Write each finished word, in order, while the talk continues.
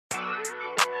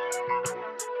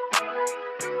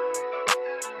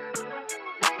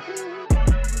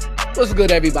What's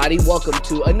good, everybody? Welcome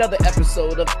to another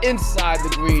episode of Inside the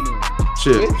Green Room.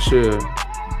 Sure.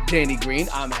 Danny Green.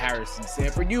 I'm Harrison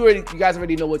Sanford. You guys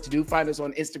already know what to do. Find us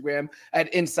on Instagram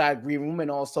at Inside Green Room and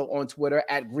also on Twitter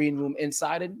at Green Room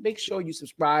Inside. And make sure you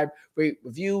subscribe, rate,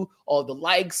 review, all the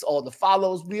likes, all the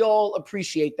follows. We all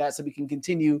appreciate that so we can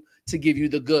continue to give you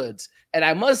the goods. And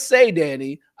I must say,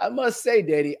 Danny,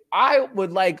 I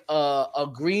would like a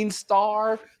green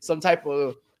star, some type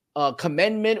of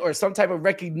commendment or some type of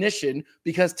recognition,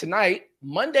 because tonight,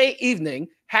 Monday evening,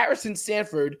 Harrison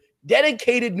Sanford,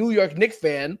 dedicated New York Knicks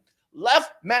fan,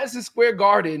 left Madison Square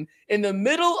Garden in the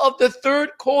middle of the third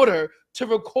quarter to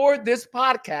record this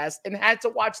podcast and had to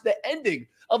watch the ending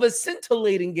of a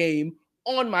scintillating game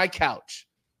on my couch.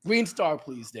 Green star,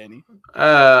 please, Danny.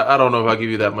 I don't know if I give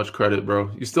you that much credit, bro.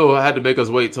 You still had to make us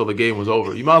wait till the game was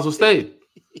over. You might as well stay.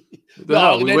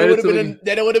 No, then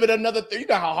it would have been another 30. You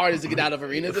know how hard it is to get out of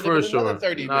arenas. For sure.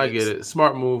 30 no, I get it.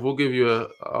 Smart move. We'll give you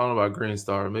I don't know about green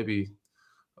star, maybe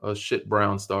a shit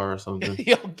brown star or something.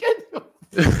 Yo, get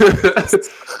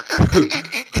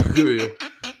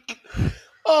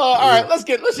all right, let's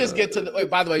just get to the. Wait,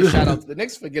 by the way, shout out to the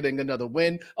Knicks for getting another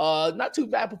win. Not too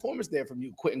bad performance there from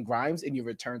you, Quentin Grimes, in your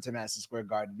return to Madison Square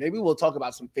Garden. Maybe we'll talk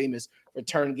about some famous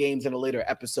return games in a later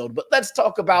episode, but let's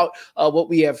talk about what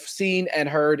we have seen and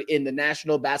heard in the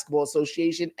National Basketball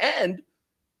Association and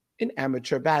in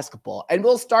amateur basketball. And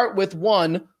we'll start with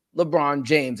one, LeBron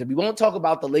James. And we won't talk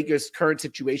about the Lakers' current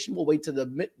situation. We'll wait to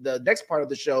the next part of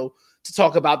the show to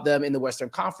talk about them in the Western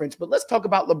Conference. But let's talk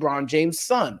about LeBron James'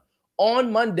 son.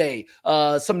 On Monday,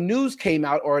 some news came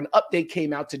out, or an update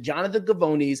came out to Jonathan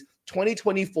Givony's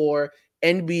 2024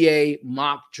 NBA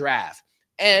mock draft.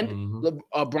 And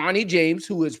Bronny James,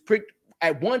 who was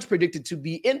at once predicted to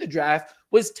be in the draft,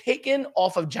 was taken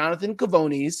off of Jonathan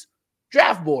Givony's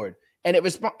draft board. And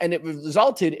it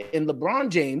resulted in LeBron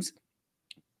James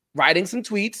writing some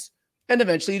tweets and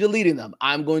eventually deleting them.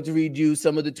 I'm going to read you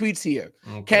some of the tweets here.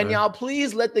 Okay. Can y'all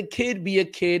please let the kid be a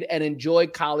kid and enjoy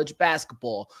college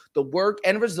basketball? The work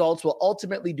and results will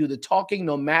ultimately do the talking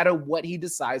no matter what he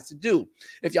decides to do.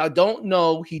 If y'all don't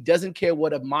know, he doesn't care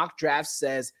what a mock draft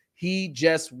says. He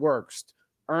just works.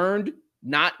 Earned,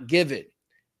 not given.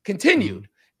 Continued.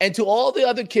 And to all the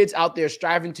other kids out there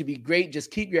striving to be great,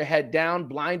 just keep your head down,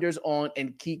 blinders on,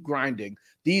 and keep grinding.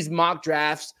 These mock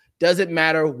drafts doesn't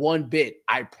matter one bit.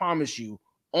 I promise you.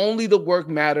 Only the work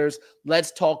matters.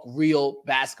 Let's talk real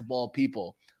basketball,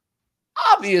 people.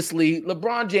 Obviously,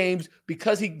 LeBron James,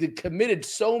 because he committed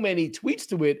so many tweets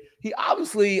to it, he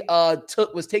obviously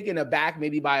was taken aback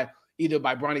maybe by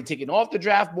Bronny taking off the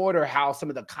draft board or how some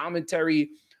of the commentary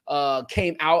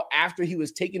came out after he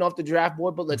was taken off the draft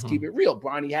board. But let's keep it real.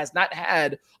 Bronny has not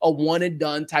had a one and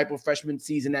done type of freshman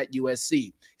season at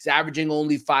USC. He's averaging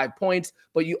only 5 points,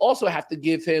 but you also have to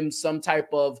give him some type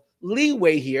of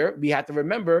leeway here. We have to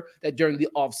remember that during the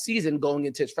offseason going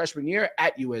into his freshman year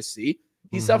at USC,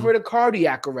 he suffered a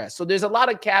cardiac arrest. So there's a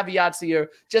lot of caveats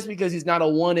here. Just because he's not a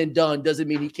one and done doesn't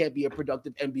mean he can't be a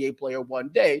productive NBA player one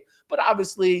day. But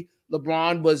obviously,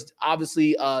 LeBron was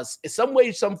in some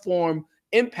way, some form,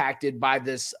 impacted by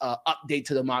this update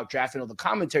to the mock draft and all the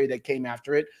commentary that came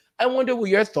after it. I wonder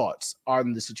what your thoughts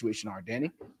on the situation are,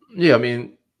 Danny. Yeah, I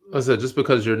mean, like I said, just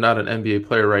because you're not an NBA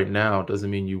player right now doesn't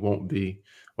mean you won't be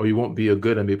a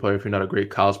good NBA player if you're not a great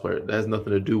college player. That has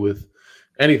nothing to do with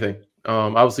anything.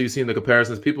 Obviously, you've seen the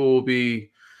comparisons. People will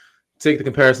take the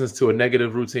comparisons to a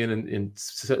negative routine and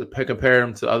compare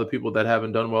them to other people that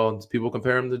haven't done well, and people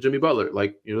compare them to Jimmy Butler.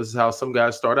 Like, this is how some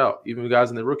guys start out, even guys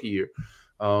in their rookie year.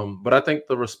 But I think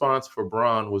the response for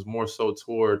Bron was more so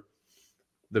toward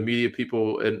the media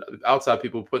people and outside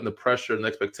people putting the pressure and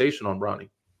expectation on Bronny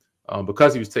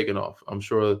because he was taken off. I'm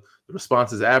sure the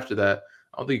responses after that,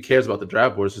 I don't think he cares about the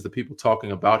draft board. It's just the people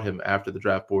talking about him after the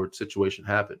draft board situation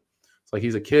happened. It's like,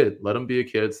 he's a kid. Let him be a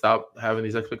kid. Stop having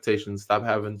these expectations. Stop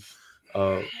having,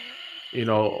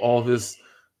 all this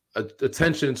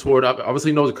attention toward.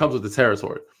 Obviously, he knows it comes with the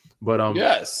territory. But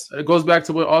yes, it goes back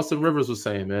to what Austin Rivers was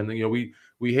saying, man.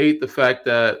 We hate the fact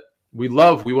that we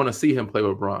want to see him play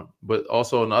with Bron, but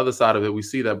also on the other side of it, we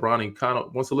see that Bronny kind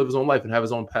of wants to live his own life and have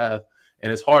his own path,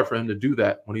 and it's hard for him to do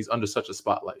that when he's under such a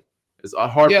spotlight. It's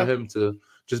hard for him to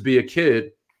just be a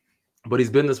kid, but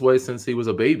he's been this way since he was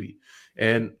a baby,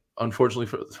 and unfortunately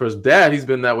for his dad, he's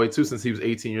been that way too since he was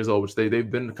 18 years old, which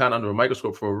they've been kind of under a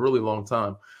microscope for a really long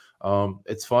time.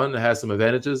 It's fun. It has some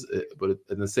advantages, but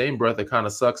in the same breath, it kind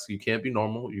of sucks. You can't be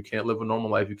normal. You can't live a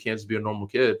normal life. You can't just be a normal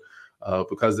kid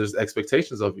because there's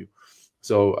expectations of you.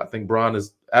 So I think Bron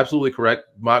is absolutely correct.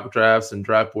 Mock drafts and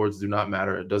draft boards do not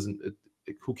matter. It doesn't.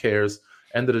 Who cares?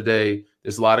 End of the day,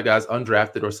 There's a lot of guys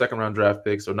undrafted or second-round draft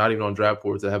picks or not even on draft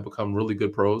boards that have become really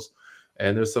good pros.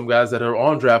 And there's some guys that are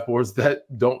on draft boards that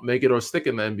don't make it or stick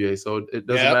in the NBA. So it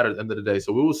doesn't matter at the end of the day.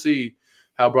 So we will see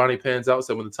how Bronny pans out.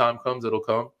 So when the time comes, it'll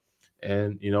come.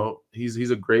 And,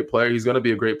 he's a great player. He's going to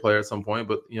be a great player at some point.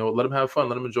 But, let him have fun.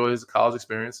 Let him enjoy his college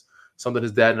experience, something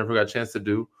his dad never got a chance to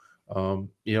do. And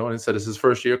instead it's his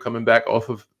first year coming back off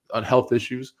of health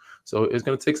issues. So it's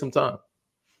going to take some time.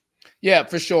 Yeah,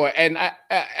 for sure. And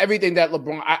everything that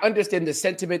I understand the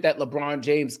sentiment that LeBron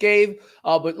James gave,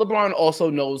 but LeBron also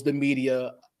knows the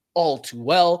media all too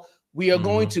well. We are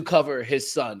going to cover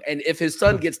his son. And if his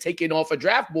son gets taken off a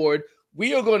draft board,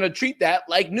 we are going to treat that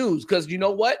like news, because you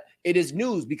know what? It is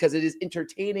news because it is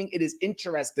entertaining. It is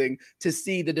interesting to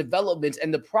see the developments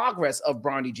and the progress of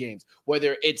Bronny James,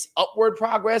 whether it's upward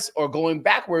progress or going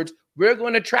backwards. We're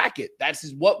going to track it.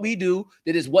 That's what we do.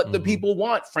 That is what the people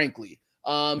want, frankly.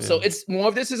 So it's more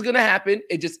of this is going to happen.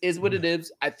 It just is what it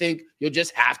is. I think you'll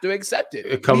just have to accept it.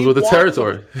 It comes with the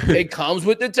territory. It comes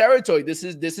with the territory. This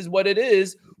is what it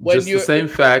is. When just the same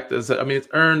fact as, it's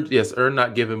earned. Yes, earned,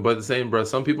 not given, but the same, bro.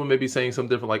 Some people may be saying something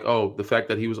different, like, oh, the fact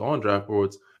that he was on draft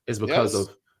boards is because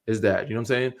of his dad. You know what I'm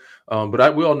saying?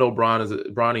 But we all know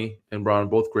Bronny and Bron,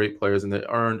 both great players, and they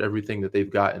earned everything that they've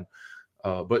gotten.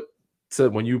 But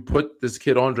when you put this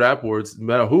kid on draft boards, no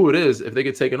matter who it is, if they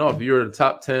get taken off, if you're in the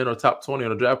top 10 or top 20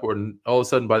 on a draft board, and all of a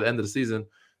sudden by the end of the season,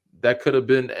 that could have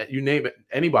been, you name it,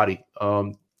 anybody.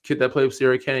 Kid that played with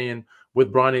Sierra Canyon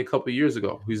with Bronny a couple of years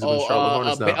ago, who's in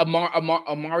Charlotte Hornets now.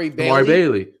 Amari Bailey. Amari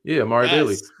Bailey. Yeah, Amari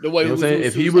Bailey. The way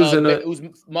whose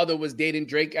mother was dating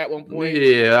Drake at one point.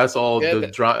 Yeah, that's all the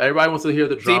drama. Everybody wants to hear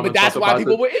the drama. See, but that's why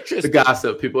people were interested. The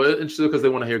gossip. People are interested because they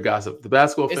want to hear gossip. The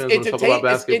basketball fans want to talk about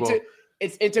basketball.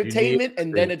 It's entertainment,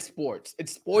 and then it's sports.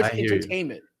 It's sports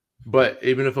entertainment. But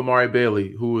even if Amari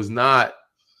Bailey, who is not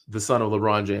the son of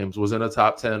LeBron James, was in a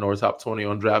top 10 or top 20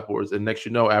 on draft boards, and next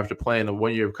after playing a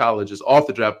 1 year of college is off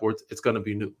the draft boards, it's going to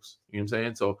be news. You know what I'm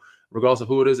saying? So regardless of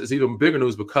who it is, it's even bigger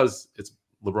news because it's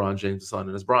LeBron James' son,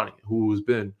 and it's Bronny, who's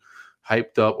been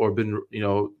hyped up or been,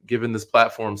 given this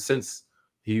platform since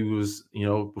he was,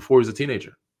 before he was a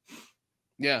teenager.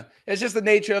 Yeah, it's just the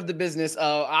nature of the business.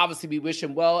 Obviously, we wish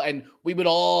him well, and we would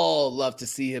all love to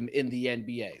see him in the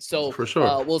NBA. So for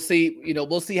sure, we'll see.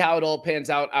 We'll see how it all pans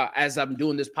out. As I'm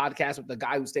doing this podcast with the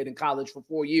guy who stayed in college for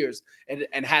 4 years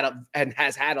and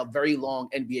has had a very long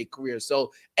NBA career.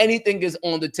 So anything is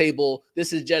on the table.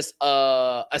 This is just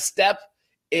a step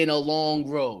in a long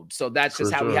road. So that's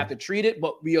just how we have to treat it.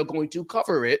 But we are going to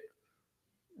cover it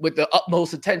with the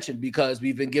utmost attention because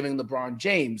we've been giving LeBron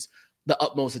James the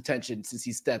utmost attention since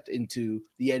he stepped into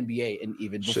the NBA and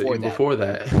even before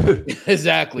that.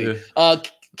 Exactly. Yeah.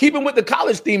 Keeping with the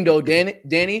college theme, though,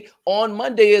 Danny, on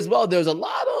Monday as well, there's a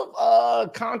lot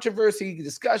of controversy,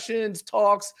 discussions,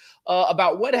 talks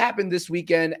about what happened this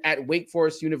weekend at Wake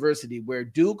Forest University, where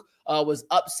Duke was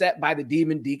upset by the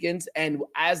Demon Deacons. And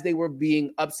as they were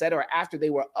being upset, or after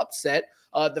they were upset,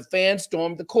 the fans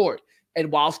stormed the court.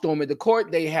 And while storming the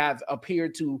court, they have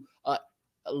appeared to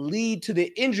lead to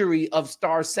the injury of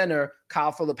star center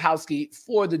Kyle Filipowski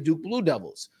for the Duke Blue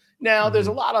Devils. Now, there's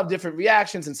a lot of different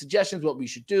reactions and suggestions what we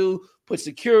should do. Put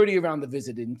security around the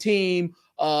visiting team.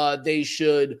 They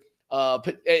should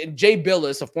put Jay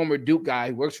Billis, a former Duke guy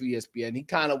who works for ESPN. He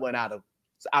kind of went out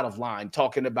of line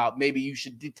talking about maybe you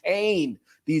should detain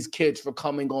these kids for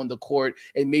coming on the court,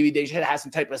 and maybe they should have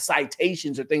some type of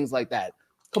citations or things like that.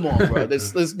 Come on, bro.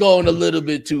 Let's going a little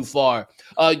bit too far.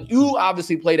 You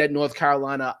obviously played at North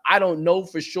Carolina. I don't know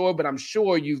for sure, but I'm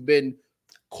sure you've been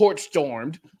court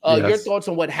stormed. Yes. Your thoughts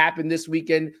on what happened this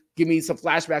weekend? Give me some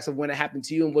flashbacks of when it happened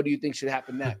to you, and what do you think should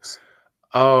happen next?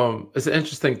 It's an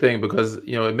interesting thing because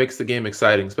it makes the game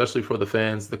exciting, especially for the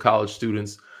fans, the college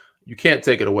students. You can't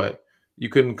take it away. You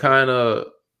can kind of,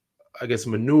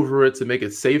 maneuver it to make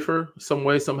it safer some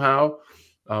way, somehow.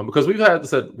 Because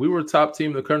we were a top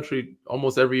team in the country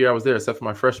almost every year I was there, except for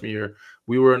my freshman year.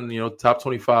 We were in, top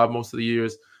 25 most of the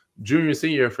years. Junior and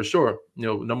senior, for sure,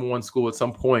 number one school at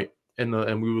some point.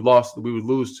 And we would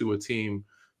lose to a team,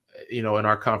 in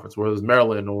our conference, whether it was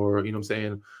Maryland or,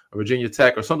 Virginia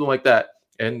Tech or something like that.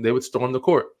 And they would storm the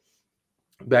court.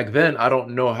 Back then, I don't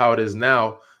know how it is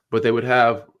now, but they would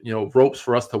have, ropes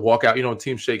for us to walk out.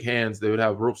 Teams shake hands. They would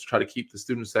have ropes to try to keep the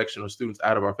student section or students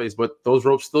out of our face. But those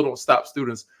ropes still don't stop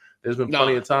students. There's been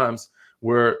plenty of times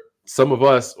where some of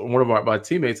us, one of my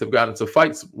teammates, have gotten into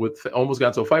fights almost got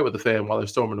into a fight with the fan while they're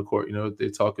storming the court. They're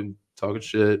talking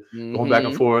shit, going back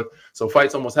and forth. So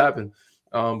fights almost happen.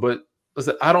 But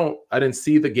listen, I didn't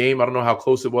see the game. I don't know how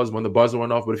close it was when the buzzer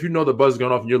went off. But if the buzzer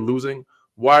going off and you're losing,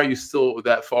 why are you still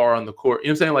that far on the court? You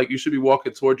know what I'm saying? Like, you should be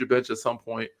walking towards your bench at some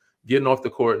point. getting off the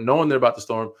court, knowing they're about to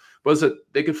storm. But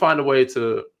they could find a way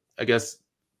to, I guess,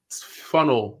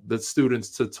 funnel the students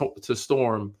to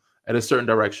storm at a certain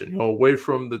direction, away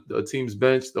from the team's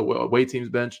bench, the away team's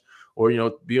bench, or,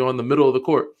 be on the middle of the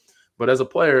court. But as a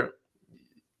player,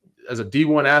 as a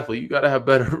D1 athlete, you got to have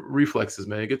better reflexes,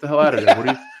 man. Get the hell out of there.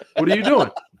 What are you doing?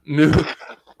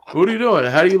 What are you doing?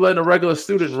 How do you let a regular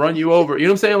student run you over? You know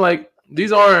what I'm saying? Like,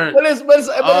 these aren't. It's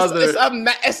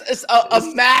a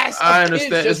mass. I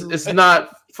understand. It's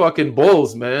not fucking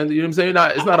bulls, man. You know what I'm saying?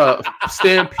 It's not a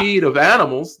stampede of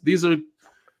animals. These are, you know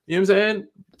what I'm saying?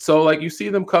 So, like, you see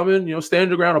them coming, stand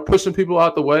your ground or pushing people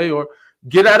out the way or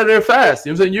get out of there fast.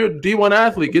 You know what I'm saying? You're a D1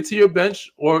 athlete. Get to your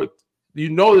bench, or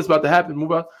this about to happen.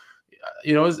 Move out.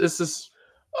 It's just.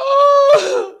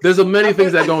 There's many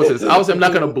things that go into this. Obviously, I'm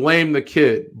not going to blame the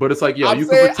kid, but it's like, you can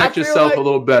protect yourself a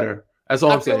little better. That's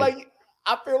all I'm saying.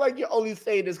 I feel like you're only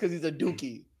saying this because he's a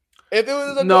dookie. If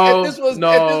this was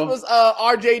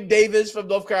RJ Davis from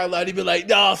North Carolina, he'd be like,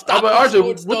 "No, stop." But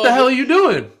RJ, what the hell are you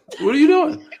doing? What are you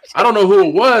doing? I don't know who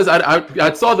it was.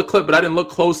 I saw the clip, but I didn't look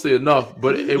closely enough.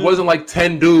 But it wasn't like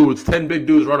 10 big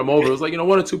dudes run him over. It was like, 1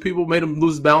 or 2 people made him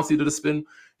lose balance. He did a spin,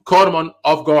 caught him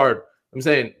off guard. I'm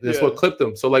saying that's what clipped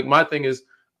him. So, like, my thing is,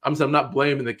 I'm not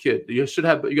blaming the kid. You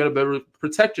got to better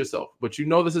protect yourself. But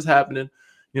this is happening. You know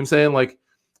what I'm saying? Like,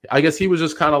 I guess he was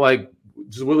just kind of like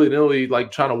just willy-nilly,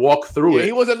 like, trying to walk through it.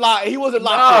 He wasn't locked in.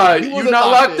 You're not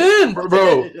locked in,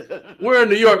 bro. We're in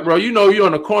New York, bro. You're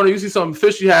on the corner. You see something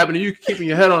fishy happening. You keeping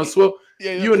your head on a swivel.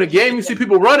 You in the game. You see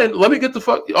people running. Let me get the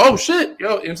fuck. Oh shit, you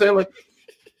know what I'm saying? Like,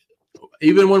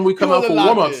 even when we come out for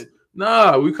warm-ups,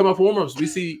 we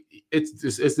see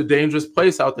it's the dangerous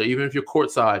place out there. Even if you're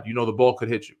courtside, the ball could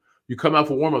hit you. You come out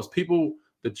for warm-ups. People,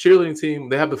 the cheerleading team,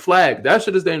 they have the flag. That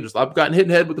shit is dangerous. I've gotten hit in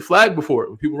the head with the flag before.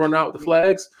 When people run out with the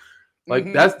flags.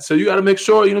 Like, that's so you got to make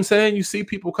sure, you know what I'm saying? You see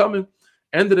people coming.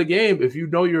 End of the game, if you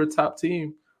know you're a top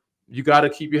team, you got to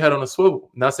keep your head on a swivel.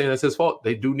 I'm not saying that's his fault.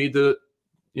 They do need to,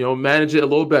 manage it a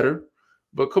little better.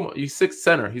 But come on, he's 6',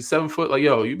 center. He's 7 foot. Like,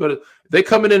 you better. They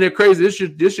coming in there crazy.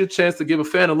 This your chance to give a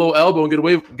fan a little elbow and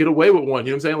get away with one.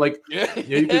 You know what I'm saying? Like,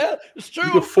 it's true.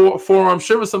 You could forearm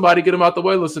shiver somebody, get him out the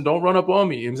way. Listen, don't run up on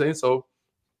me. You know what I'm saying? So,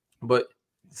 but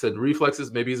he said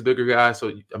reflexes. Maybe he's a bigger guy.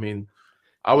 So, I mean,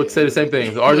 I would say the same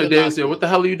thing. RJ Davis, what the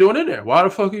hell are you doing in there? Why the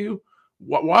fuck are you?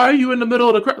 Why are you in the middle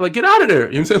of the crowd? Like, get out of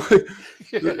there. You know what I'm saying?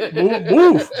 Like,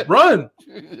 move, run.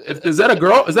 Is that a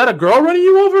girl? Is that a girl running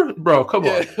you over? Bro, come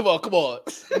on. Come on. You know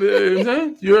what I'm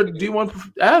saying? You're a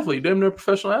D1 athlete, damn near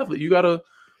professional athlete. You got to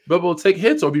be able to take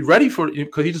hits or be ready for it,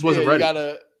 because he just wasn't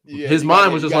ready. His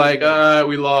mind was just like,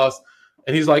 we lost.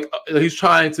 And he's like, he's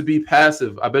trying to be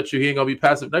passive. I bet you he ain't going to be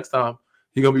passive next time.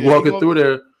 He's going to be walking through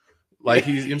there. Like,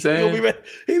 he's, you know what I'm saying?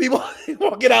 He'll be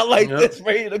walking out like this,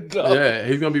 ready to go. Yeah,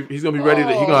 he's gonna be ready to.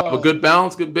 He's gonna have a good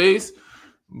balance, good base.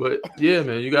 But yeah,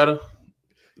 man, you gotta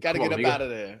get up out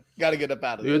of there. Gotta get up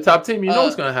out of there. You're a top team. You know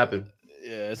what's gonna happen.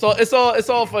 Yeah, so it's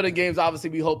all for the games. Obviously,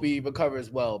 we hope he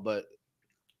recovers well, but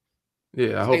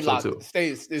yeah, I hope so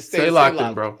too. Stay locked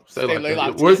in, bro. Stay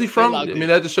locked in. Where's he from? I mean,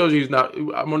 that just shows you he's not.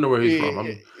 I wonder where he's from.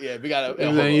 We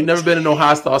gotta. You've never been in no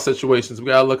hostile situations. We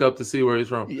gotta look up to see where he's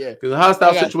from. Yeah, because a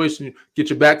hostile situation, get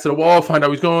your back to the wall, find out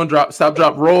where he's going, drop, roll. You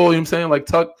know what I'm saying? Like,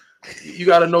 tuck. You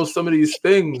got to know some of these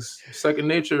things. Second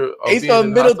nature. He's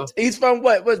from He's from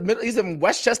what? He's in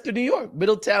Westchester, New York,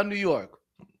 Middletown, New York.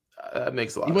 That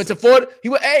makes a lot. He went to Ford. He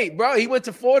went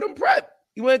to Fordham Prep.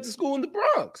 He went to school in the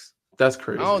Bronx. That's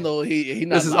crazy. I don't know.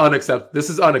 This is unacceptable.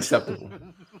 This is unacceptable.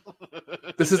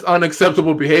 This is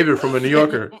unacceptable behavior from a New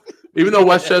Yorker. Even though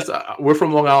Westchester, we're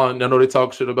from Long Island. I know they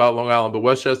talk shit about Long Island, but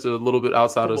Westchester is a little bit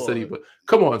outside of the city. But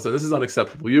come on, son, this is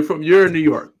unacceptable. You're in New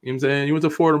York. You know what I'm saying? You went to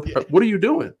Fordham Prep. What are you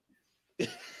doing?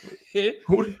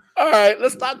 All right,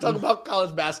 let's not talk about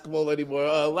college basketball anymore.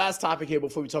 Last topic here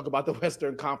before we talk about the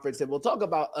Western Conference, and we'll talk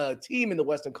about a team in the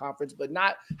Western Conference, but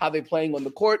not how they're playing on the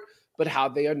court, but how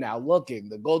they are now looking.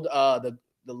 The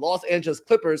Los Angeles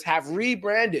Clippers have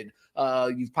rebranded.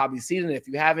 You've probably seen it. If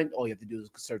you haven't, all you have to do is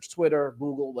search Twitter,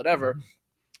 Google, whatever.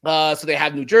 So they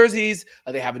have new jerseys.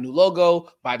 They have a new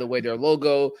logo. By the way, their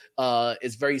logo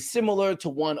is very similar to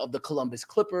one of the Columbus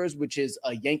Clippers, which is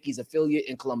a Yankees affiliate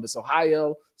in Columbus,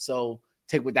 Ohio. So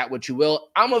take with that what you will.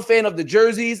 I'm a fan of the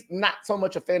jerseys, not so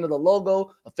much a fan of the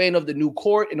logo, a fan of the new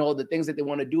court and all the things that they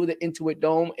want to do, the Intuit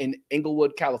Dome in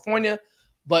Inglewood, California.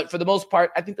 But for the most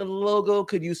part, I think the logo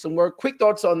could use some work. Quick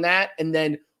thoughts on that. And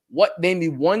then name me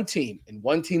one team and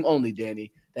one team only,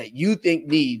 Danny, that you think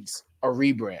needs a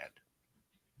rebrand.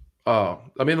 I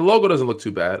mean, the logo doesn't look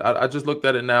too bad. I just looked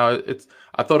at it now.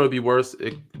 I thought it'd be worse.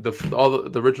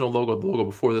 The original logo, the logo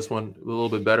before this one, a little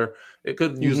bit better. It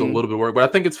could use a Mm-hmm. little bit of work, but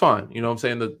I think it's fine. You know what I'm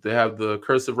saying? That they have the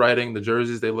cursive writing, the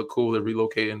jerseys, they look cool. They're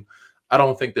relocating. I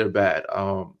don't think they're bad.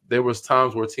 There was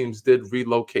times where teams did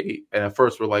relocate, and at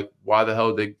first we're like, why the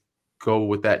hell did they go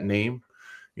with that name?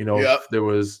 You know, Yep. there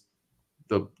was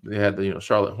they had the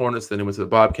Charlotte Hornets, then they went to the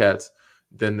Bobcats,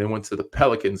 then they went to the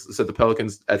Pelicans. Said the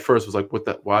Pelicans at first was like,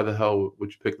 why the hell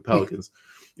would you pick the Pelicans?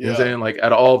 You know what I'm Yeah. saying? Like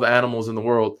out of all the animals in the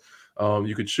world,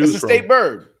 you could It's choose a from. state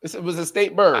bird. It was a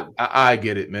state bird. I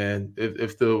get it, man.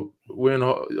 If we're in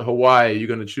Hawaii, you're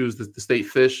gonna choose the state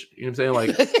fish. You know what I'm saying?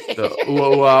 Like the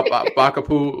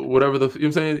bakapu, whatever the you know what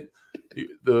I'm saying.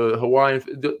 The Hawaiian,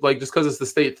 like just because it's the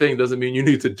state thing doesn't mean you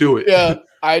need to do it. Yeah, I You know what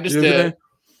I'm understand. saying?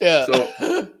 Yeah.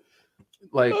 So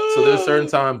so there's certain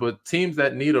time, but teams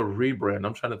that need a rebrand.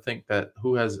 I'm trying to think that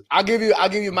who has. I'll give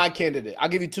you my candidate. I'll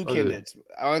give you two candidates.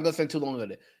 I ain't gonna spend too long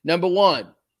on it. Number one,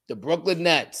 the Brooklyn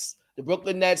Nets. The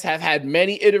Brooklyn Nets have had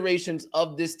many iterations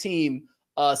of this team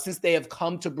since they have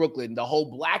come to Brooklyn. The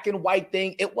whole black and white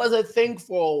thing, it was a thing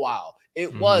for a while.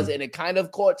 It was, and it kind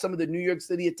of caught some of the New York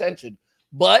City attention.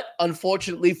 But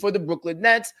unfortunately for the Brooklyn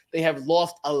Nets, they have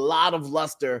lost a lot of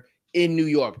luster in New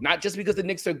York, not just because the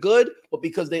Knicks are good, but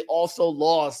because they also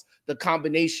lost the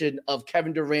combination of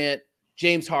Kevin Durant,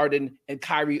 James Harden, and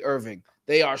Kyrie Irving.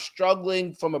 They are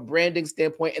struggling from a branding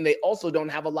standpoint, and they also don't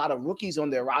have a lot of rookies on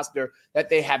their roster that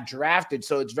they have drafted.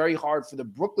 So it's very hard for the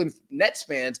Brooklyn Nets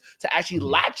fans to actually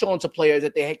latch on to players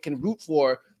that they can root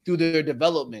for through their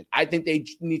development. I think they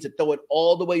need to throw it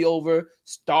all the way over,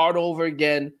 start over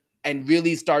again, and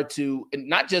really start to, and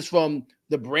not just from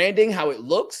the branding, how it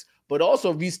looks, but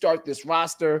also restart this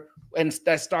roster. And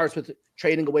that starts with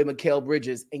trading away Mikal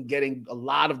Bridges and getting a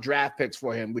lot of draft picks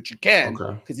for him, which you can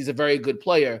because he's a very good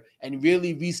player, and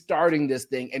really restarting this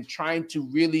thing and trying to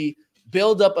really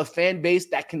build up a fan base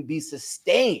that can be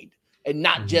sustained and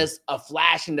not just a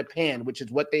flash in the pan, which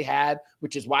is what they had,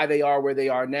 which is why they are where they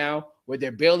are now, where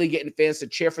they're barely getting fans to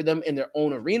cheer for them in their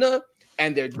own arena.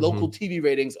 And their local TV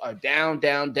ratings are down,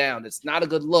 down, down. It's not a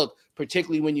good look,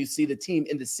 particularly when you see the team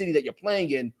in the city that you're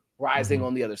playing in rising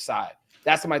on the other side.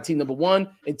 That's my team number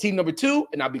one. And team number two,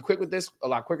 and I'll be quick with this, a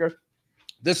lot quicker,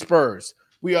 the Spurs.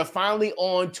 We are finally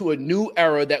on to a new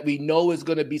era that we know is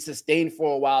going to be sustained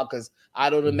for a while because I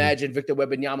don't imagine Victor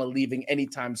Wembanyama leaving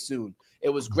anytime soon. It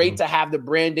was great to have the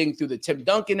branding through the Tim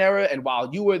Duncan era and while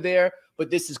you were there, but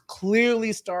this is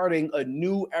clearly starting a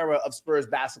new era of Spurs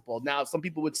basketball. Now, some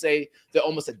people would say they're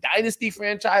almost a dynasty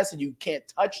franchise and you can't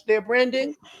touch their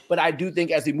branding, but I do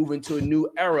think as we move into a new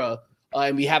era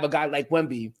and we have a guy like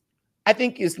Wemby, I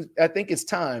think it's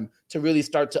time to really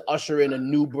start to usher in a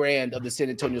new brand of the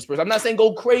San Antonio Spurs. I'm not saying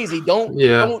go crazy, don't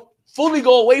fully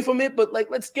go away from it, but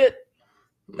like let's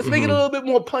make it a little bit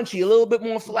more punchy, a little bit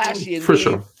more flashy, and for really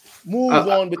sure move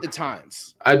on with the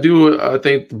times. I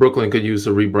think Brooklyn could use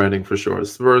a rebranding for sure.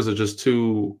 Spurs are just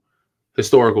too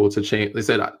historical to change. They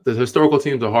said the historical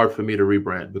teams are hard for me to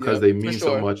rebrand because they mean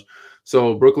so much.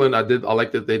 So Brooklyn, I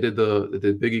like that they did the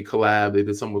Biggie collab. They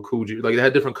did some with Coogee. Like they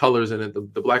had different colors in it.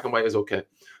 The black and white is okay.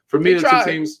 For me, the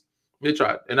two teams, they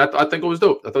tried. And I think it was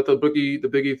dope. I thought the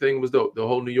Biggie thing was dope. The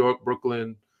whole New York,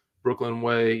 Brooklyn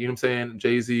way, you know what I'm saying?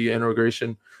 Jay-Z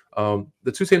integration.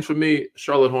 The two teams for me,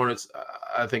 Charlotte Hornets,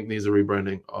 I think needs a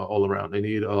rebranding all around. They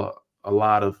need a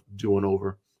lot of doing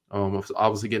over.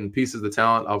 Obviously getting pieces of the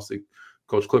talent. Obviously,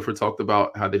 Coach Clifford talked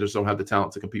about how they just don't have the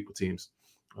talent to compete with teams.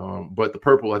 But the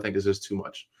purple, I think, is just too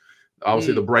much.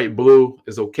 Obviously, the bright blue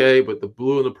is okay, but the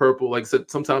blue and the purple, like I said,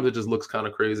 sometimes it just looks kind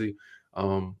of crazy.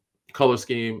 Color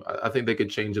scheme, I think they could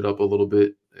change it up a little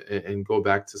bit and go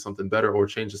back to something better or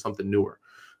change to something newer.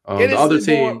 The other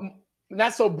team,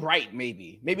 not so bright,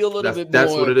 maybe a little bit more.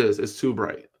 That's what it is. It's too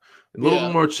bright. A little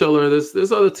bit more chiller.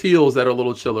 There's other teals that are a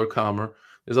little chiller, calmer.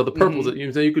 There's other purples that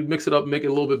you could mix it up, make it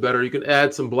a little bit better. You can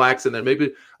add some blacks in there,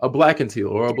 maybe a black and teal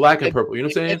or a black and purple. You know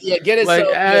what I'm saying? Yeah, get it. Like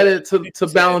add it to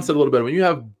balance it a little bit. When you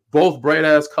have both bright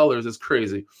ass colors, it's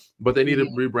crazy. But they need to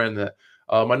rebrand that.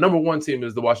 My number one team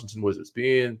is the Washington Wizards.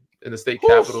 Being in the state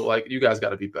capital, like you guys got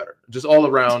to be better. Just all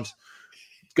around,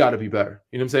 got to be better.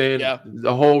 You know what I'm saying? Yeah.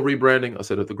 The whole rebranding, I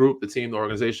said, of the group, the team, the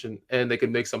organization, and they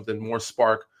can make something more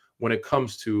spark when it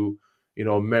comes to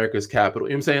America's capital.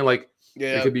 You know what I'm saying? Like.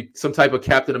 Yeah. It could be some type of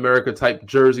Captain America type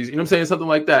jerseys. You know what I'm saying? Something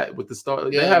like that with the star.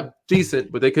 They have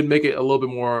decent, but they could make it a little bit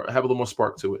more, have a little more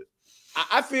spark to it.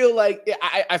 I feel like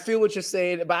I feel what you're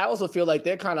saying, but I also feel like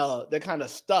they're kind of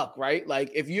stuck, right?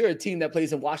 Like if you're a team that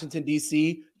plays in Washington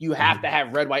D.C., you have to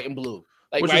have red, white, and blue.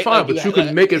 Like, which is right? fine, Like but you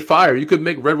could make it fire. You could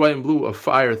make red, white, and blue a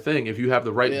fire thing if you have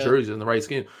the right jersey and the right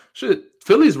skin. Shit,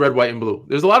 Philly's red, white, and blue.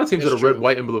 There's a lot of teams that are red,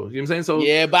 white, and blue. You know what I'm saying? So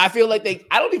yeah, but I feel like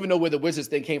I don't even know where the Wizards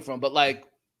thing came from, but like,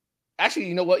 actually,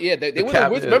 you know what? Yeah, they were the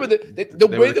Wizards. Remember the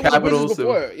way they were the Wizards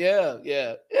before? Yeah.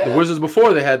 The Wizards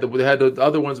before they had the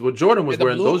other ones where Jordan was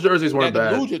wearing. Those jerseys weren't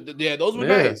bad. Those were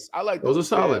nice. I like those. Those are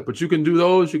solid. But you can do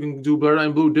those. You can do blurred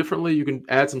and blue differently. You can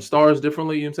add some stars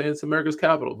differently. You know what I'm saying? It's America's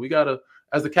capital. We gotta,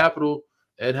 as the capital,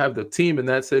 and have the team in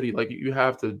that city. Like you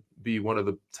have to be one of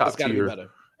the top tier.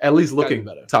 At least looking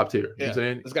top tier. You know what I'm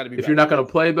saying? It's got to be. If you're not going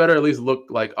to play better, at least look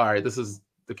like, all right, this is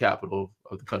the capital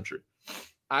of the country.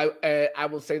 I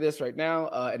will say this right now,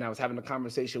 and I was having a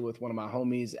conversation with one of my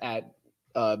homies at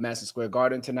Madison Square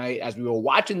Garden tonight as we were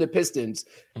watching the Pistons,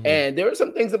 and there are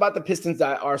some things about the Pistons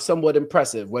that are somewhat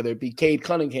impressive, whether it be Cade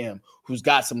Cunningham, who's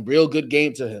got some real good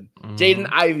game to him. Jaden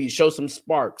Ivey shows some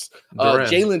sparks.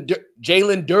 Jalen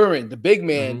Duren, the big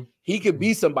man, he could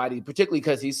be somebody, particularly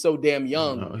because he's so damn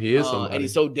young. He is somebody.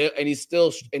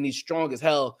 And he's strong as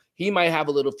hell. He might have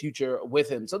a little future with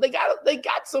him. So they got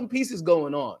some pieces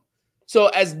going on. So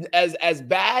as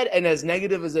bad and as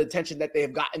negative as the attention that they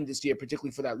have gotten this year,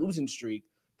 particularly for that losing streak,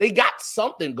 they got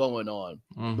something going on,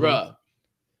 bruh.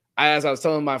 As I was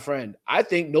telling my friend, I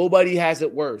think nobody has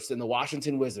it worse than the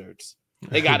Washington Wizards.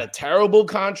 They got a terrible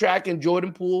contract in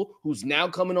Jordan Poole, who's now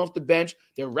coming off the bench.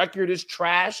 Their record is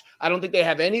trash. I don't think they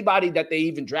have anybody that they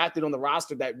even drafted on the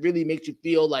roster that really makes you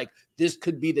feel like this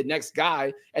could be the next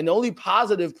guy. And the only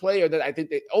positive player that I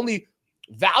think only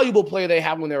valuable player they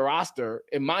have on their roster,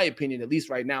 in my opinion, at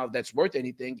least right now, that's worth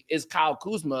anything, is Kyle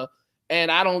Kuzma. And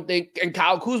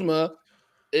Kyle Kuzma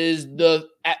is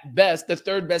at best the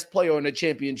third best player on the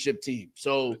championship team.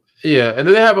 So yeah, and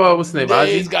then they have what's the name?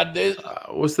 He's got this.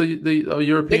 What's the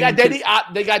European? They got Denny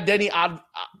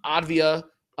Advia.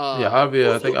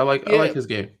 Advia. I think I like his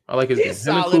game. I like his game.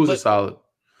 Solid, him and Kuz are solid.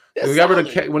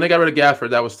 When they got rid of Gafford,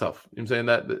 that was tough. You know what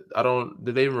I'm saying?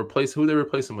 Did they even replace who they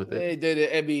replaced him with? They did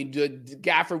it. I mean,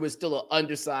 Gafford was still an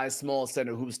undersized small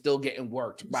center who was still getting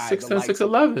worked by 6'10",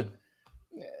 6'11".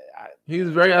 He's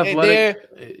very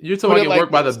athletic. You're talking about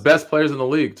work by the best players in the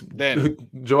league.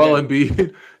 Joel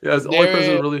Embiid. Yeah, it's the only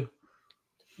person really.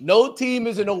 No team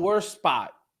is in a worse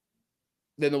spot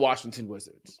than the Washington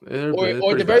Wizards. Or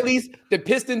at the very least, the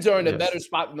Pistons are in a better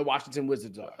spot than the Washington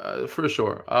Wizards are. For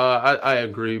sure. I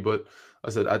agree, but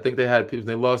I said I think they had people.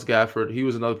 They lost Gafford. He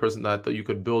was another person that I thought you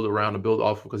could build around and build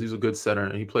off of because he's a good center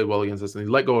and he played well against us. And he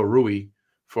let go of Rui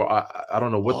for I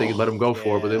don't know what they let him go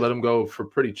for, but they let him go for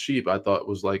pretty cheap. I thought it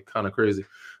was like kind of crazy.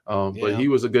 But he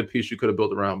was a good piece you could have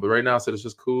built around. But right now, I said it's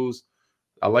just Kuz.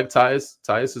 I like Tyus.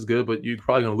 Tyus is good, but you're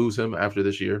probably going to lose him after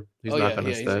this year. He's not going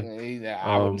to stay.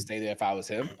 I wouldn't stay there if I was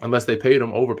him. Unless they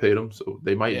overpaid him. So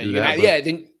they might do that.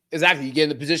 Exactly. You get in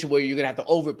the position where you're going to have to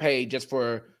overpay just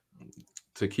to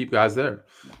keep guys there.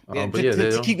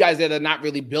 To keep guys that are not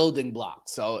really building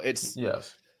blocks. So it's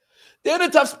they're in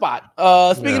a tough spot.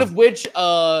 Speaking of which,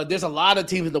 there's a lot of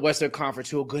teams in the Western Conference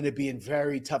who are going to be in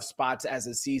very tough spots as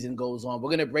the season goes on. We're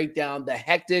going to break down the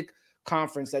hectic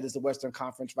conference that is the Western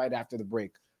Conference right after the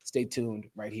break. Stay tuned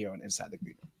right here on Inside the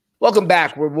Green Room. Welcome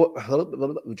back. We'll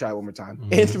try it one more time.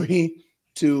 In 3,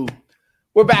 2.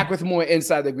 We're back with more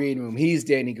Inside the Green Room. He's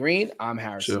Danny Green. I'm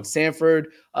Harrison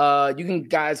Sanford. You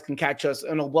guys can catch us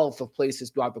in a wealth of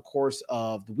places throughout the course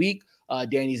of the week.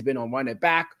 Danny's been on Run It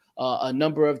Back a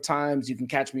number of times. You can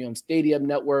catch me on Stadium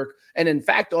Network. And in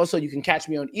fact, also you can catch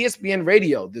me on ESPN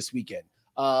Radio this weekend,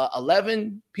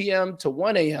 11 p.m. to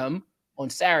 1 a.m. on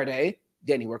Saturday.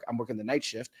 I'm working the night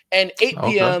shift. And 8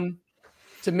 p.m.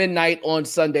 to midnight on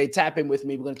Sunday. Tap in with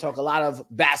me. We're going to talk a lot of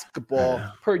basketball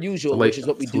per usual, which is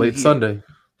what we do late here. Sunday.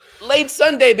 Late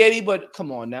Sunday, baby. But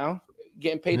come on now.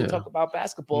 Getting paid to talk about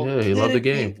basketball. Yeah, you love the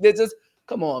game.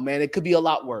 Come on, man. It could be a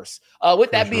lot worse.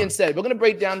 With that being said, we're going to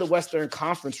break down the Western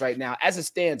Conference right now. As it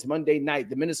stands, Monday night,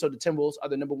 the Minnesota Timberwolves are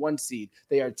the number 1 seed.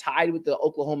 They are tied with the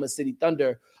Oklahoma City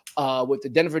Thunder, with the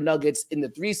Denver Nuggets in the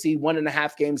 3 seed,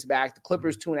 1.5 games back. The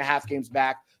Clippers, 2.5 games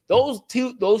back. Those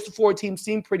 4 teams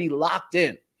seem pretty locked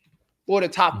in for the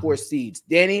top 4 seeds.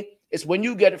 Danny, it's when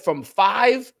you get it from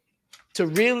 5 to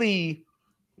really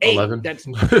 8. 11. That's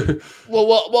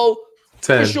well.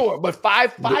 10. For sure, but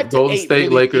 5 to 8. Golden State,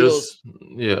 really Lakers.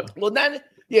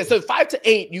 So 5 to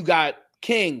 8, you got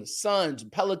Kings, Suns,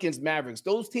 Pelicans, Mavericks.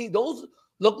 Those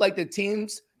look like the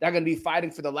teams that are going to be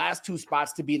fighting for the last 2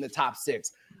 spots to be in the top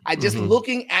 6.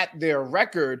 Looking at their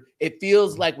record, it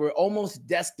feels like we're almost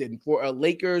destined for a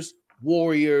Lakers,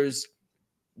 Warriors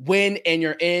win and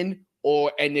you're in,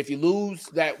 and if you lose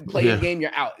that playing game,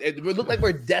 you're out. It look like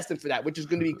we're destined for that, which is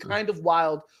going to be kind of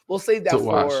wild. We'll save that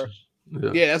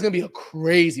Yeah, that's gonna be a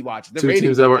crazy watch. The Two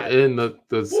teams that were in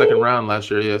the second round last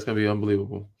year. Yeah, it's gonna be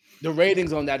unbelievable. The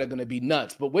ratings on that are gonna be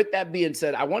nuts. But with that being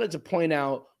said, I wanted to point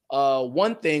out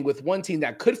one thing with one team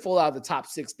that could fall out of the top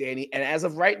 6, Danny. And as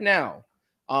of right now,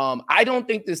 I don't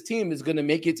think this team is going to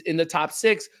make it in the top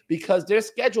 6 because their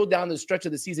schedule down the stretch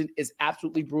of the season is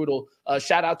absolutely brutal.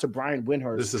 Shout out to Brian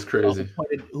Windhurst. This is crazy.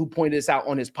 Who pointed this out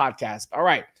on his podcast. All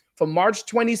right. From March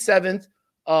 27th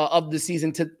of the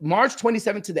season to March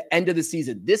 27th to the end of the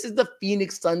season, this is the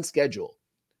Phoenix Suns schedule.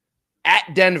 At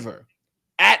Denver,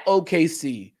 at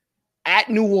OKC, at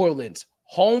New Orleans,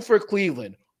 home for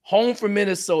Cleveland, home for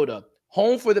Minnesota,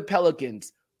 home for the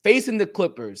Pelicans, facing the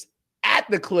Clippers, at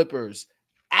the Clippers,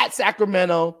 at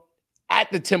Sacramento, at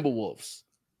the Timberwolves.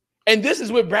 And this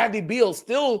is with Bradley Beal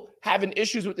still having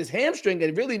issues with his hamstring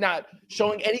and really not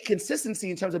showing any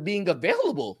consistency in terms of being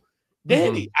available.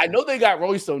 Danny, I know they got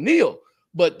Royce O'Neal,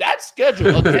 but that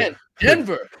schedule, again,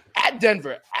 Denver, at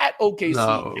OKC.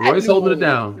 No, Royce holding it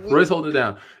down. Royce holding it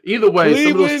down. Either way,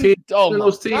 Cleveland, some of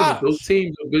those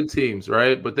teams are good teams,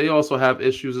 right? But they also have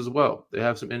issues as well. They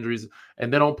have some injuries,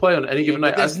 and they don't play on any given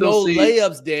night. There's no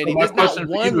layups, Danny. There's not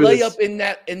one layup in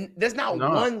that, and there's not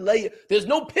one layup. There's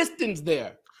no Pistons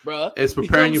there, bro. It's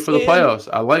preparing you for the playoffs.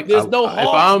 There's no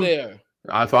Hawks there.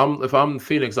 If I'm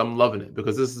Phoenix, I'm loving it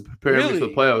because this is preparing me for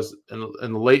the playoffs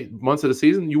in the late months of the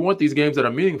season. You want these games that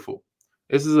are meaningful.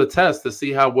 This is a test to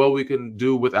see how well we can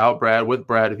do with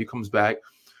Brad if he comes back,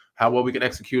 how well we can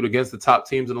execute against the top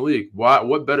teams in the league.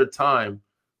 What better time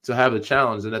to have the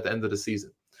challenge than at the end of the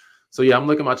season? So, yeah, I'm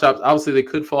looking at my chops. Obviously, they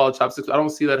could fall out of top 6. I don't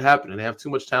see that happening. They have too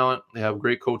much talent. They have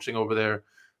great coaching over there.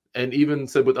 And even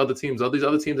said with other teams, these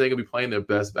other teams ain't going to be playing their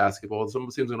best basketball. Some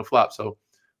teams are going to flop. So,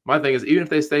 my thing is, even if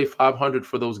they stay 500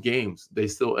 for those games, they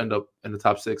still end up in the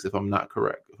top 6 if I'm not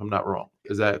wrong.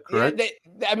 Is that correct?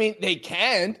 Yeah, they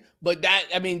can, but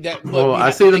Well, I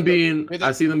see them being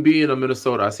a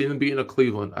Minnesota. I see them being a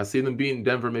Cleveland. I see them being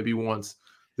Denver maybe once.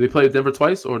 Did they play Denver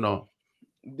twice or no?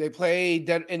 They played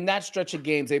in that stretch of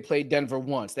games. They played Denver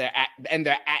once. They're at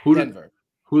Denver.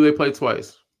 Who they play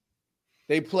twice?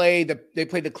 They played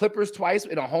the Clippers twice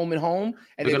in a home and home,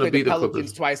 and they played the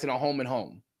Pelicans twice in a home and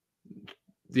home.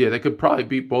 Yeah, they could probably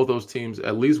beat both those teams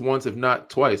at least once, if not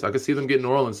twice. I could see them getting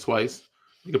New Orleans twice.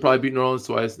 They could probably beat New Orleans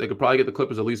twice. They could probably get the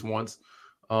Clippers at least once.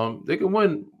 They could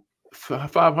win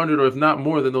 500 or if not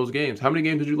more than those games. How many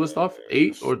games did you list off?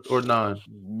 8 or 9?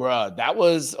 Bruh, that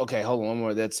was okay. Hold on, one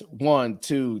more. That's 1,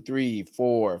 2, 3,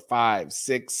 4, 5,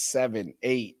 6, 7,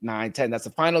 8, 9, 10. That's the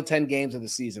final 10 games of the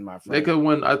season, my friend. They could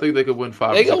win. I think they could win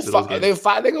 5. They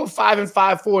go 5 and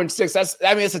 5, 4 and 6.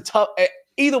 It's a tough.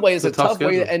 Either way, it's a tough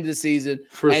way to end the season.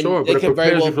 For sure. They could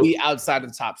very well be outside of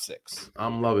the top 6.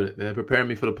 I'm loving it. They're preparing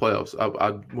me for the playoffs.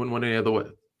 I wouldn't want any other way.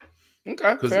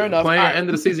 Okay, fair enough. Playing end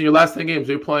of the season, your last 10 games,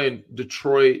 you're playing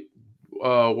Detroit,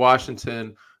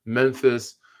 Washington,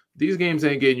 Memphis. These games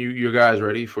ain't getting your guys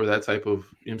ready for that type of,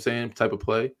 type of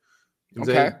play.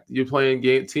 You're playing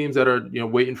teams that are,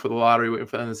 waiting for the lottery, waiting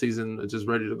for the end of the season, just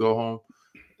ready to go home.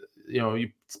 You're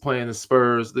playing the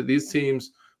Spurs. These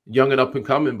teams, young and up and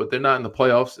coming, but they're not in the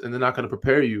playoffs and they're not going to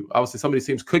prepare you. Obviously, some of these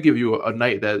teams could give you a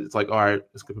night that it's like, all right,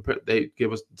 let's prepare. They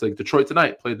give us, it's like Detroit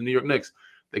tonight, played the New York Knicks.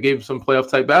 They gave them some playoff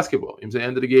type basketball. End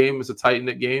of the game, it's a tight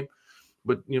knit game.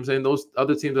 But those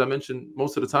other teams I mentioned,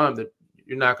 most of the time that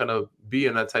you're not going to be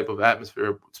in that type of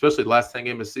atmosphere, especially the last 10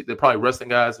 games. They're probably resting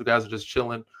guys. The guys are just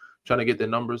chilling, trying to get their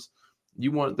numbers.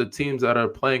 You want the teams that are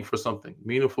playing for something,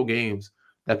 meaningful games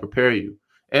that prepare you.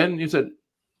 And you said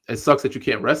it sucks that you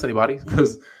can't rest anybody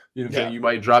because you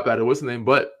might drop out of what's the name.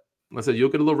 But I said you'll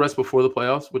get a little rest before the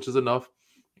playoffs, which is enough.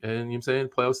 And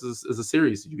playoffs is a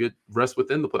series. You get rest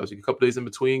within the playoffs. You get a couple days in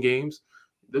between games.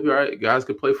 They'll be all right. Guys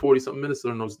could play 40-something minutes.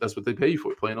 That's what they pay you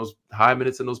for, playing those high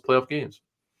minutes in those playoff games.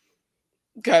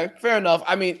 Okay, fair enough.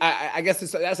 I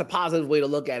guess that's a positive way to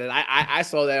look at it. I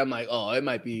saw that. I'm like, oh, it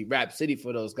might be Rap City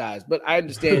for those guys. But I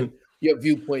understand your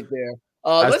viewpoint there.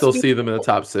 I still see them in the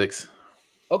top 6.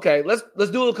 Okay,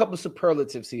 let's do a couple of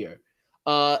superlatives here.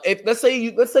 If let's say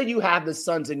you have the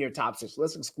Suns in your top 6.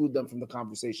 Let's exclude them from the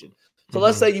conversation. So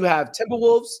let's say you have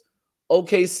Timberwolves,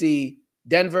 OKC,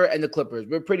 Denver, and the Clippers.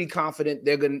 We're pretty confident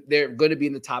they're going to be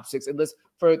in the top 6. And let's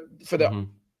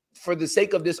for the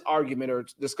sake of this argument or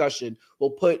discussion, we'll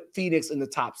put Phoenix in the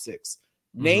top 6.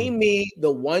 Name me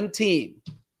the one team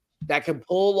that can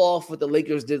pull off what the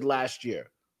Lakers did last year,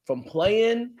 from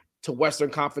play-in to Western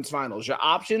Conference Finals. Your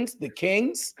options: the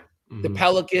Kings, the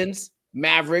Pelicans,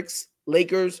 Mavericks,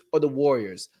 Lakers, or the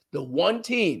Warriors. The one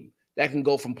team that can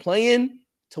go from play-in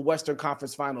to Western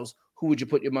Conference Finals, who would you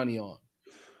put your money on?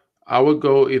 I would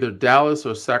go either Dallas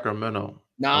or Sacramento.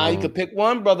 You could pick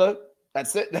one, brother.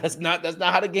 That's it. That's not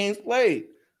how the game's played.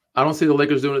 I don't see the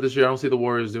Lakers doing it this year. I don't see the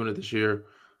Warriors doing it this year.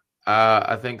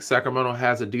 I think Sacramento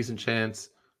has a decent chance.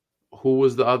 Who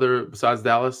was the other besides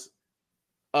Dallas?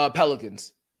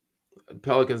 Pelicans.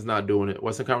 Pelicans not doing it.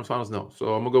 Western Conference Finals, no.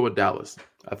 So I'm gonna go with Dallas.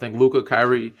 I think Luka,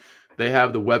 Kyrie, they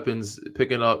have the weapons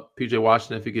picking up PJ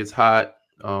Washington if he gets hot.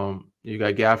 You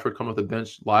got Gafford coming off the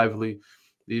bench, Lively.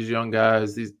 These young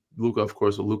guys, these Luka, of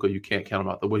course, with Luka, you can't count him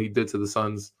out. What he did to the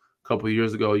Suns a couple of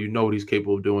years ago, you know what he's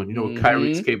capable of doing. You know what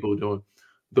Kyrie's capable of doing.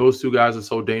 Those two guys are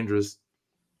so dangerous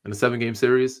in a 7-game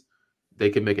series. They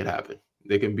can make it happen.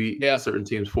 They can beat certain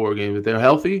teams 4 games. If they're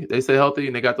healthy, they stay healthy,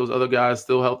 and they got those other guys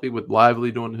still healthy with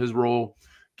Lively doing his role,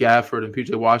 Gafford and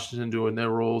PJ Washington doing their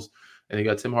roles, and they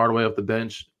got Tim Hardaway off the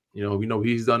bench. You know, we know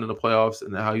he's done in the playoffs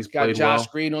and how he's played well. Josh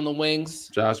Green on the wings.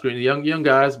 Josh Green, young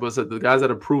guys, but the guys that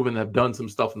have proven have done some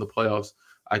stuff in the playoffs,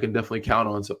 I can definitely count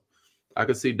on. So I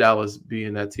could see Dallas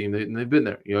being that team. They've been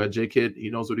there. You know, J Kidd, he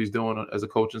knows what he's doing as a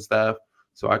coaching staff.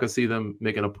 So I could see them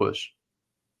making a push.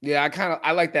 Yeah,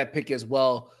 I like that pick as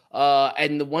well.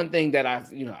 And the one thing that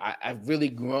I've really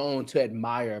grown to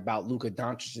admire about Luka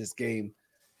Doncic's game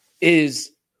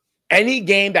is any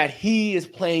game that he is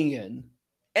playing in,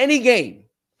 any game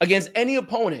against any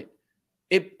opponent,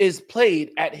 it is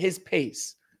played at his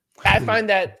pace. I find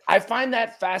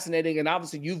that fascinating, and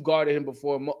obviously you've guarded him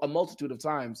before a multitude of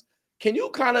times. Can you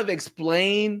kind of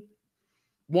explain,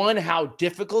 one, how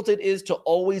difficult it is to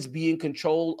always be in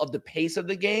control of the pace of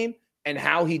the game and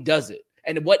how he does it,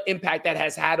 and what impact that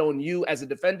has had on you as a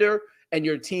defender and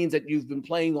your teams that you've been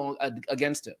playing on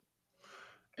against him?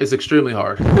 It's extremely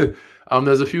hard.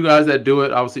 There's a few guys that do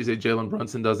it. Obviously, say Jalen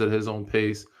Brunson does it at his own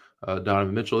pace.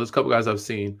 Donovan Mitchell. There's a couple guys I've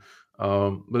seen,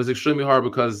 but it's extremely hard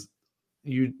because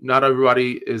not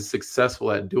everybody is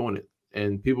successful at doing it,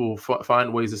 and people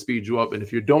find ways to speed you up. And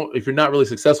if you're not really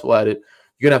successful at it,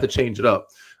 you're gonna have to change it up.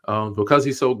 Because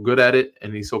he's so good at it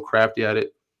and he's so crafty at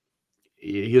it,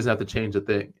 he doesn't have to change a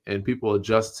thing, and people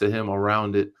adjust to him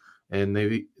around it. And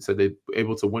they said they're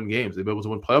able to win games. They're able to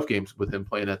win playoff games with him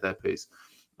playing at that pace.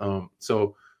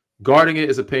 So guarding it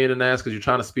is a pain in the ass because you're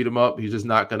trying to speed him up. He's just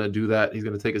not going to do that. He's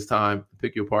going to take his time,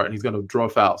 pick you apart, and he's going to draw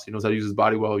fouls. He knows how to use his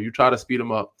body well. You try to speed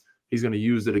him up, he's going to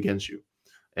use it against you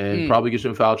and probably get you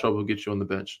in foul trouble, get you on the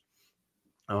bench.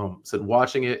 So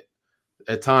watching it,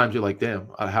 at times you're like, damn,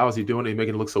 how is he doing it? He's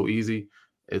making it look so easy.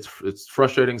 It's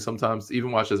frustrating sometimes,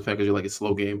 even watch as a fan, because you're like, it's a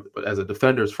slow game. But as a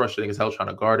defender, it's frustrating as hell trying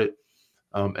to guard it.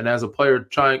 And as a player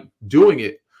doing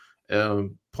it,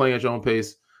 playing at your own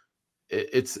pace,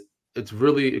 it's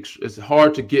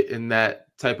hard to get in that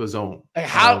type of zone.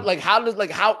 How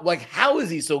is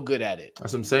he so good at it?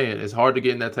 That's what I'm saying. It's hard to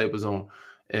get in that type of zone.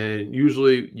 And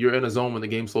usually you're in a zone when the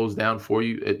game slows down for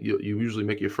you. You usually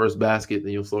make your first basket,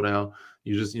 then you'll slow down.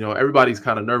 You just, everybody's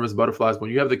kind of nervous, butterflies. When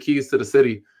you have the keys to the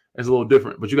city, it's a little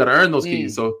different, but you got to earn those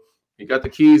keys. So he got the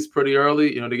keys pretty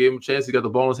early. They gave him a chance. He got the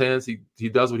ball in his hands. He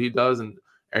does what he does, and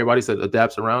everybody said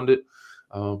adapts around it.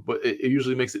 But it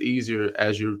usually makes it easier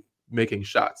as you're making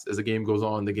shots. As the game goes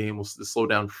on, the game will slow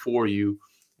down for you,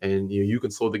 and you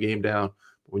can slow the game down.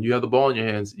 When you have the ball in your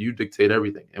hands, you dictate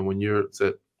everything. And when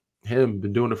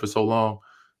been doing it for so long,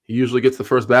 he usually gets the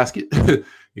first basket. He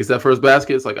gets that first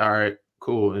basket. It's like, all right,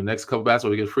 cool. And the next couple baskets,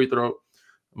 we get a free throw.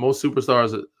 Most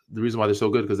superstars, the reason why they're so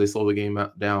good because they slow the game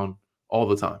down all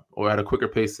the time, or at a quicker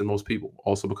pace than most people.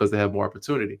 Also because they have more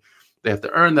opportunity. They have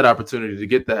to earn that opportunity to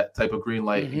get that type of green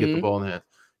light and get the ball in the hand.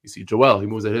 You see Joel, he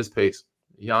moves at his pace.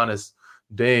 Giannis,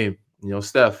 Dame,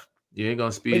 Steph, you ain't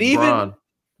gonna speed LeBron.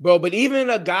 But even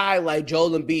a guy like Joel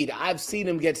Embiid, I've seen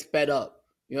him get sped up.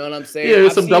 You know what I'm saying? Yeah,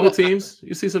 there's some double teams.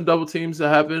 You see some double teams that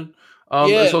happen.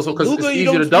 It's also because it's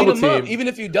easier to double team. Even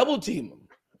if you double team him.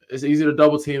 It's easier to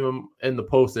double team him in the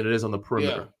post than it is on the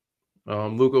perimeter. Yeah.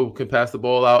 Luka can pass the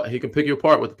ball out. He can pick you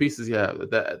apart with the pieces he has.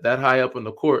 That high up in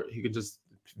the court, he can just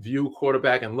view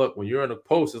quarterback and look. When you're in the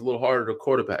post, it's a little harder to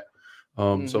quarterback.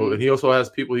 So, and he also has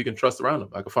people he can trust around him.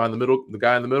 I can find the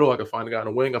guy in the middle. I can find the guy in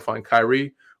the wing. I find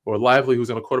Kyrie or Lively, who's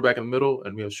going to quarterback in the middle,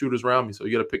 and we have shooters around me. So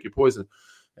you got to pick your poison.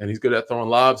 And he's good at throwing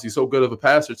lobs. He's so good of a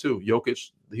passer too.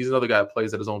 Jokic, he's another guy that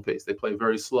plays at his own pace. They play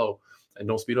very slow and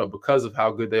don't speed up because of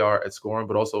how good they are at scoring,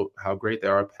 but also how great they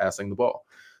are at passing the ball.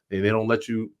 They don't let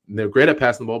you. They're great at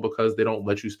passing the ball because they don't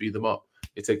let you speed them up.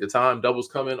 They take the time. Doubles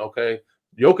come in. Okay,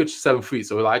 Jokic 7 feet,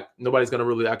 so nobody's gonna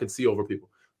really. I can see over people.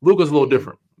 Luka's a little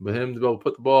different, but him to be able to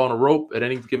put the ball on a rope at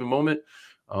any given moment,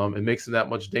 it makes him that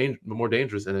much more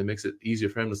dangerous, and it makes it easier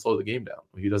for him to slow the game down.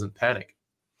 He doesn't panic.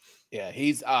 Yeah,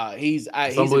 he's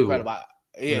incredible.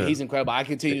 Yeah, he's incredible. I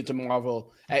continue to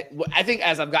marvel. I think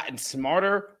as I've gotten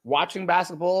smarter watching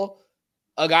basketball,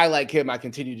 a guy like him, I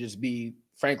continue to just be,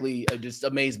 frankly, just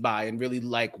amazed by and really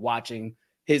like watching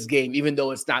his game, even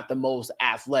though it's not the most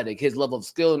athletic. His level of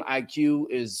skill and IQ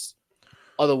is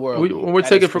otherworldly. We That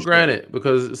take is it for for sure. granted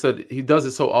because it said he does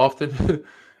it so often.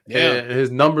 Yeah. And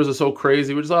his numbers are so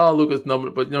crazy. We're just, look at his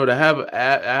number. But, to have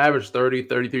average 30,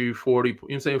 33, 40, you know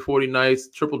what I'm saying, 40 nights,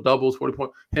 triple doubles, 40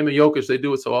 points. Him and Jokic, they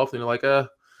do it so often. You're like,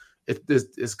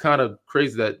 it's kind of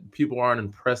crazy that people aren't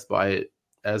impressed by it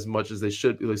as much as they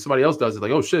should. Like somebody else does it.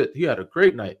 Like, oh, shit, he had a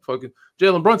great night. Fucking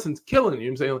Jalen Brunson's killing it.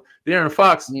 You know what I'm saying? De'Aaron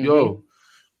Fox, yo.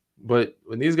 But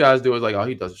when these guys do it, it's like, oh,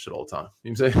 he does this shit all the time.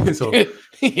 You know what I'm saying? So,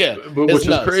 yeah. But which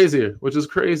is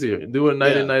crazier. Doing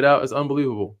night in, night out is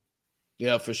unbelievable.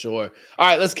 Yeah, for sure. All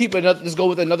right, let's go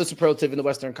with another superlative in the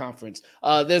Western Conference.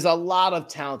 There's a lot of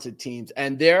talented teams,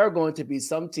 and there are going to be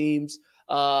some teams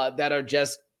that are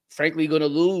just frankly going to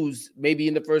lose maybe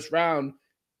in the first round.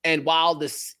 And while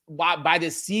by the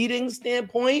seeding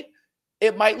standpoint,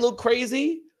 it might look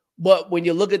crazy, but when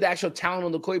you look at the actual talent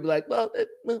on the court, you'll be like, well,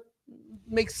 it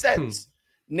makes sense.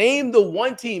 Name the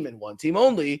one team and one team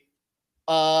only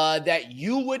that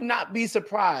you would not be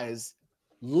surprised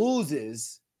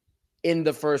loses in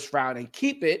the first round, and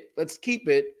let's keep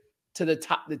it to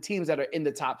the teams that are in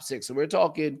the top 6. So we're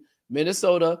talking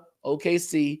Minnesota,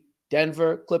 OKC,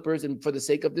 Denver, Clippers, and for the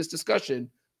sake of this discussion,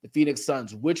 the Phoenix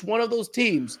Suns. Which one of those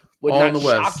teams would not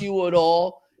shock you at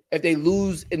all if they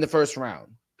lose in the first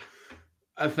round?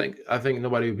 I think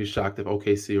nobody would be shocked if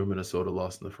OKC or Minnesota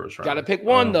lost in the first round. Got to pick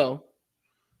one though.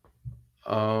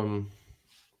 I'm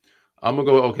gonna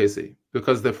go with OKC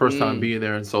because their first time being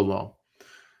there in so long.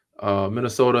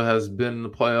 Minnesota has been in the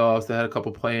playoffs. They had a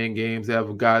couple playing games. They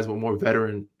have guys with more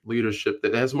veteran leadership.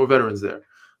 They have some more veterans there.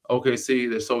 OKC,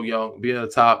 they're so young. Being at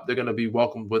the top, they're going to be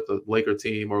welcomed with a Laker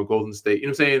team or Golden State. You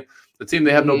know what I'm saying? The team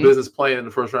they have no business playing in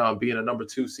the first round, being a number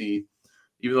 2 seed,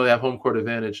 even though they have home court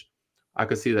advantage. I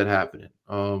could see that happening.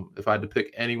 If I had to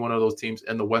pick any one of those teams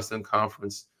in the Western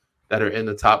Conference that are in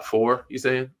the top 4, you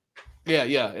saying?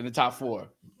 Yeah, in the top 4.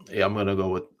 Yeah, I'm going to go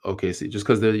with OKC just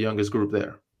because they're the youngest group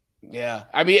there. Yeah,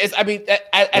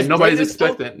 as nobody's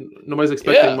expecting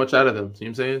much out of them. You know what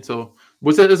I'm saying? So,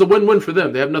 it's a win-win for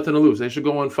them. They have nothing to lose. They should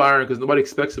go on fire because nobody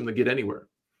expects them to get anywhere.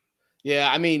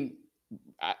 Yeah,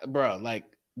 bro, like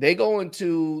they go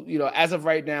into, as of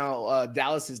right now,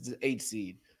 Dallas is the 8th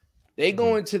seed. They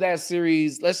go into that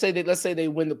series. Let's say they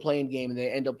win the playing game and they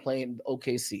end up playing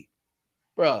OKC.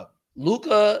 Bro,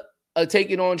 Luka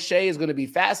taking on Shea is going to be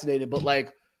fascinating, but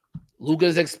like.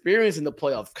 Luka's experience in the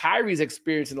playoffs. Kyrie's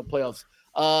experience in the playoffs.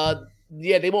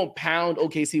 They won't pound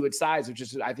OKC with size, which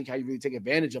is, I think, how you really take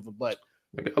advantage of it. But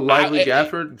a Lively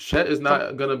Gafford, Chet is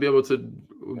not going to be able to,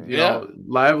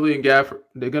 Lively and Gafford,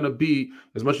 they're going to be,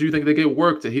 as much as you think they get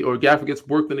worked, or Gafford gets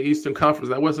worked in the Eastern Conference,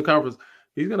 that Western Conference,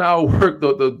 he's going to outwork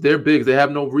their bigs. They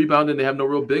have no rebounding. They have no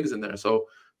real bigs in there. So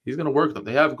he's going to work them.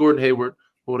 They have Gordon Hayward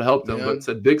who would help them. But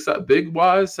said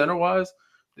big-wise, center-wise,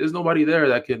 there's nobody there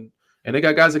that can. And they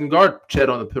got guys that can guard Chet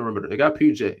on the perimeter. They got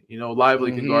PJ,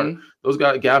 Lively can guard. Those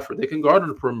guys, Gafford, they can guard on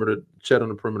the perimeter, Chet on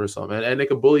the perimeter or something. And they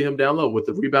can bully him down low with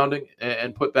the rebounding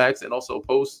and putbacks and also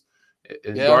posts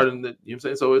and guarding. You know what I'm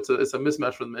saying? So it's a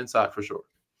mismatch from the inside for sure.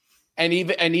 And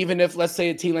even if, let's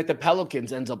say, a team like the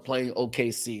Pelicans ends up playing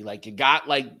OKC, like you got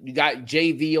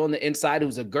JV on the inside,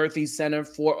 who's a girthy center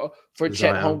for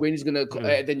Chet Holmgren. He's gonna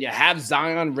then you have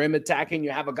Zion rim attacking.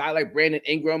 You have a guy like Brandon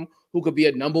Ingram who could be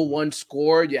a number 1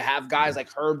 scorer. You have guys like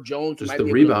Herb Jones who might be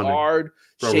able to guard,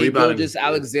 Shai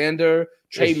Gilgeous-Alexander,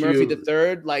 Trey Murphy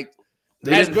III. Like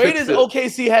as great as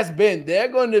OKC has been, they're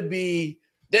going to be.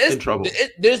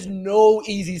 There's no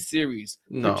easy series,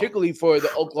 particularly for the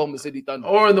Oklahoma City Thunder.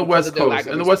 Or in the West Coast.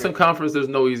 In the Western Conference, there's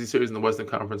no easy series in the Western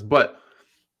Conference. But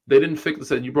they didn't fix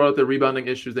it. You brought up their rebounding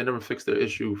issues. They never fixed their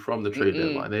issue from the trade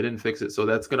deadline. They didn't fix it. So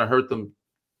that's going to hurt them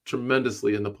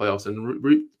tremendously in the playoffs. And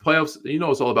playoffs,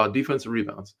 it's all about defense and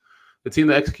rebounds. The team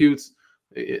that executes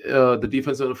the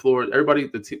defense on the floor,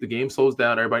 the game slows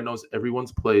down. Everybody knows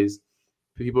everyone's plays.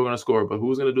 People are going to score. But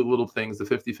who's going to do little things, the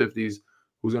 50-50s?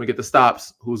 Who's going to get the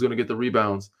stops? Who's going to get the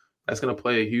rebounds? That's going to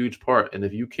play a huge part. And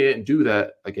if you can't do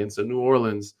that against the New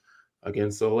Orleans,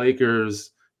 against the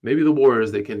Lakers, maybe the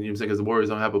Warriors, they can, because the Warriors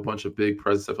don't have a bunch of big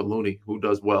presence except for Looney, who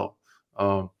does well.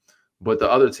 But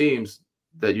the other teams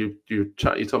that you're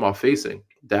talking about facing,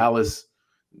 Dallas,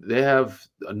 they have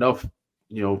enough,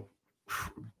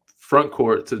 front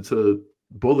court to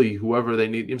bully whoever they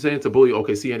need. To bully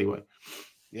OKC anyway.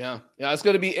 Yeah, it's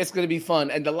gonna be fun.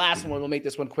 And the last one, we'll make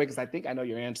this one quick because I think I know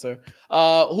your answer.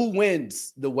 Who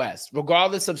wins the West,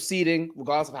 regardless of seeding,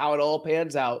 regardless of how it all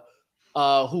pans out?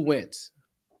 Who wins?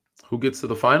 Who gets to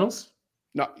the finals?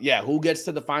 Who gets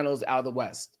to the finals out of the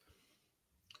West?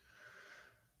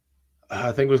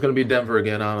 I think it was going to be Denver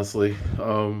again, honestly.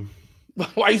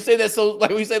 Why you say that so?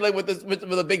 Like we say, like with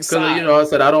a big sigh. Because I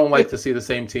said I don't like to see the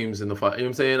same teams in the fight. You know what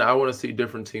I'm saying? I want to see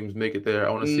different teams make it there.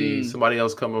 I want to see somebody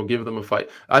else come or give them a fight.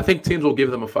 I think teams will give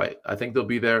them a fight. I think they'll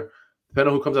be there.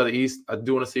 Depending on who comes out of the East, I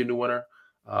do want to see a new winner.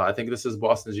 I think this is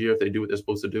Boston's year if they do what they're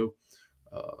supposed to do.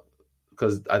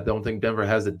 Because I don't think Denver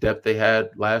has the depth they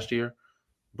had last year.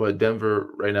 But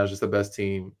Denver right now is just the best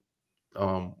team.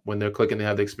 When they're clicking, they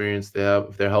have the experience.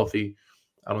 If they're healthy,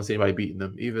 I don't see anybody beating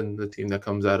them. Even the team that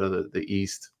comes out of the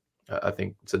East, I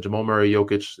think it's a Jamal Murray,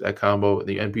 Jokic, that combo,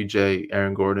 the MPJ,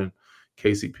 Aaron Gordon,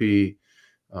 KCP,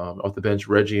 off the bench,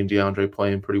 Reggie and DeAndre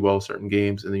playing pretty well certain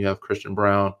games. And then you have Christian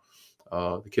Brown,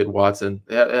 the kid Watson.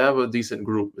 They have a decent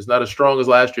group. It's not as strong as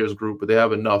last year's group, but they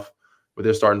have enough with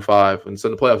their starting five. And so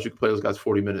in the playoffs, you can play those guys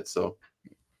 40 minutes. So,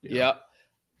 yeah.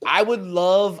 I would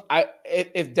love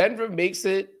if Denver makes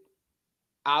it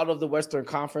out of the Western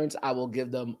Conference, I will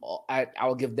give them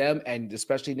and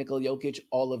especially Nikola Jokic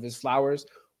all of his flowers.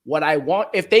 What I want,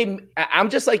 I'm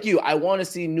just like you. I want to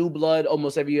see new blood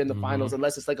almost every year in the finals,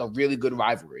 unless it's like a really good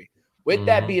rivalry. With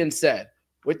that being said,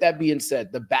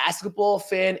 the basketball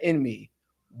fan in me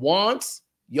wants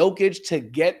Jokic to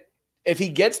get, if he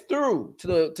gets through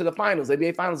to the finals,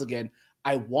 NBA finals again.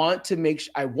 I want to make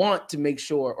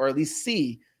sure, or at least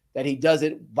see that he does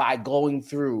it by going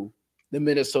through the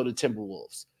Minnesota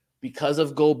Timberwolves, because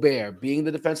of Gobert being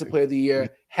the defensive player of the year,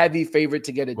 heavy favorite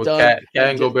to get it done. Cat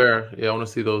and Gobert, yeah, I want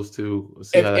to see those two.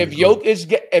 If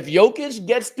Jokic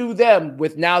gets through them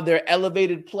with now their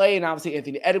elevated play, and obviously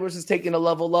Anthony Edwards is taking a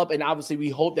level up, and obviously we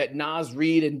hope that Naz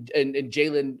Reid and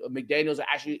Jalen McDaniels are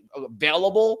actually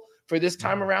available for this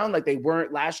time around, like they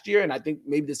weren't last year. And I think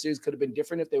maybe the series could have been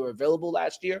different if they were available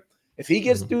last year. If he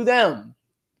gets through them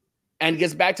and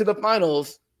gets back to the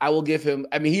finals, I will give him,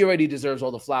 I mean, he already deserves all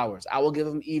the flowers. I will give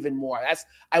him even more.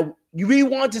 You really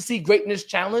want to see greatness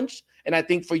challenged. And I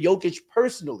think for Jokic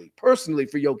personally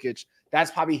for Jokic, that's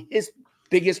probably his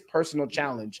biggest personal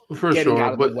challenge. For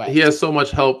sure. But he has so much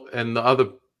help, and the other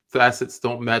facets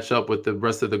don't match up with the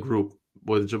rest of the group.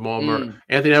 With Jamal Murray,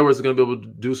 Anthony Edwards is going to be able to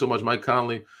do so much. Mike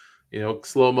Conley,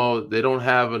 slow-mo, they don't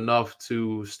have enough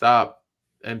to stop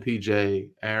MPJ,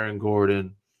 Aaron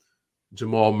Gordon,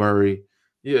 Jamal Murray.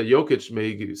 Yeah, Jokic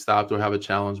may get stopped or have a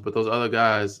challenge, but those other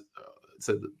guys,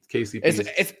 KCP,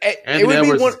 Anthony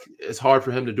Edwards, it's hard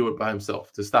for him to do it by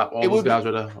himself, to stop all those guys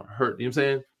that are hurt. You know what I'm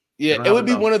saying? Yeah, it would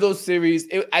be one of those series.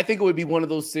 I think it would be one of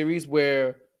those series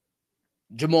where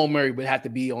Jamal Murray would have to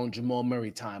be on Jamal Murray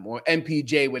time, or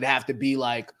MPJ would have to be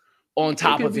like on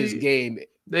top of his game.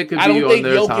 They could be on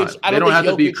their time. They don't have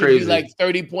to be crazy. Like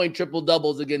 30-point triple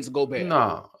doubles against Gobert.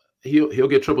 No. He'll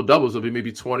get triple doubles. It'll be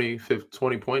maybe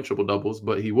 20-point triple doubles,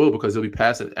 but he will, because he'll be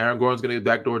passing. Aaron Gordon's gonna get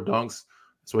backdoor dunks.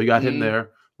 So he got him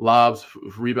there. Lobs,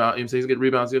 rebound. He's gonna get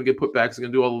rebounds. He's gonna get putbacks. He's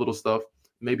gonna do all the little stuff.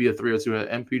 Maybe a 3 or 2.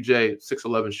 MPJ,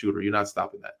 6'11" shooter. You're not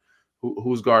stopping that.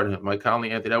 Who's guarding him? Mike Conley,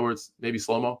 Anthony Edwards, maybe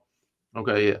slow-mo.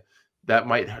 Okay, yeah, that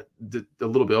might a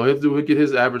little bit. All he has to do is get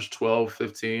his average 12,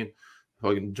 15.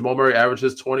 Jamal Murray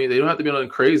averages 20. They don't have to be nothing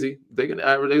crazy. They can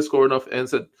average. They score enough. And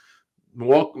said,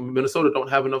 Minnesota don't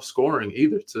have enough scoring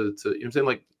either to you know what I'm saying?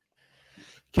 Like,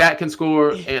 Cat can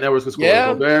score and Edwards can score.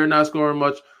 Yeah. Gobert not scoring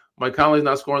much. Mike Conley's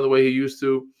not scoring the way he used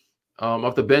to.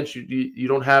 Off the bench, you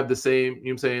don't have the same, you know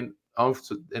what I'm saying?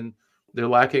 And they're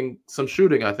lacking some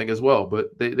shooting, I think, as well.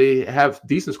 But they have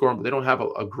decent scoring, but they don't have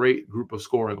a great group of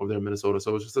scoring over there in Minnesota.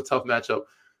 So it's just a tough matchup.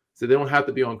 So they don't have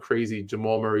to be on crazy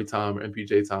Jamal Murray time or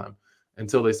MPJ time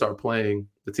until they start playing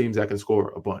the teams that can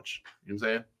score a bunch. You know what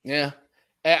I'm saying? Yeah.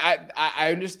 I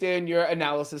understand your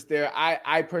analysis there.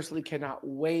 I personally cannot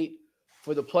wait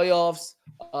for the playoffs.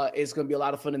 It's going to be a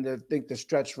lot of fun, and I think the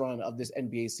stretch run of this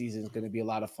NBA season is going to be a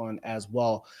lot of fun as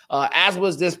well. As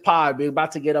was this pod. We're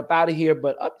about to get up out of here,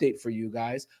 but update for you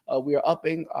guys. We are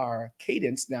upping our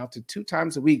cadence now to 2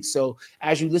 times a week. So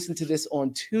as you listen to this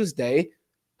on Tuesday,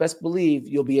 best believe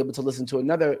you'll be able to listen to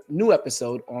another new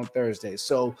episode on Thursday.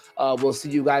 So we'll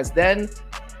see you guys then.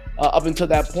 Up until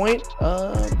that point,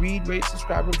 read, rate,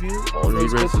 subscribe, review, all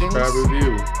those good things. Subscribe,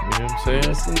 review. You know what I'm saying?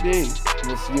 Yes, indeed.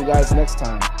 We'll see you guys next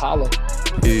time. Holla.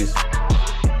 Peace.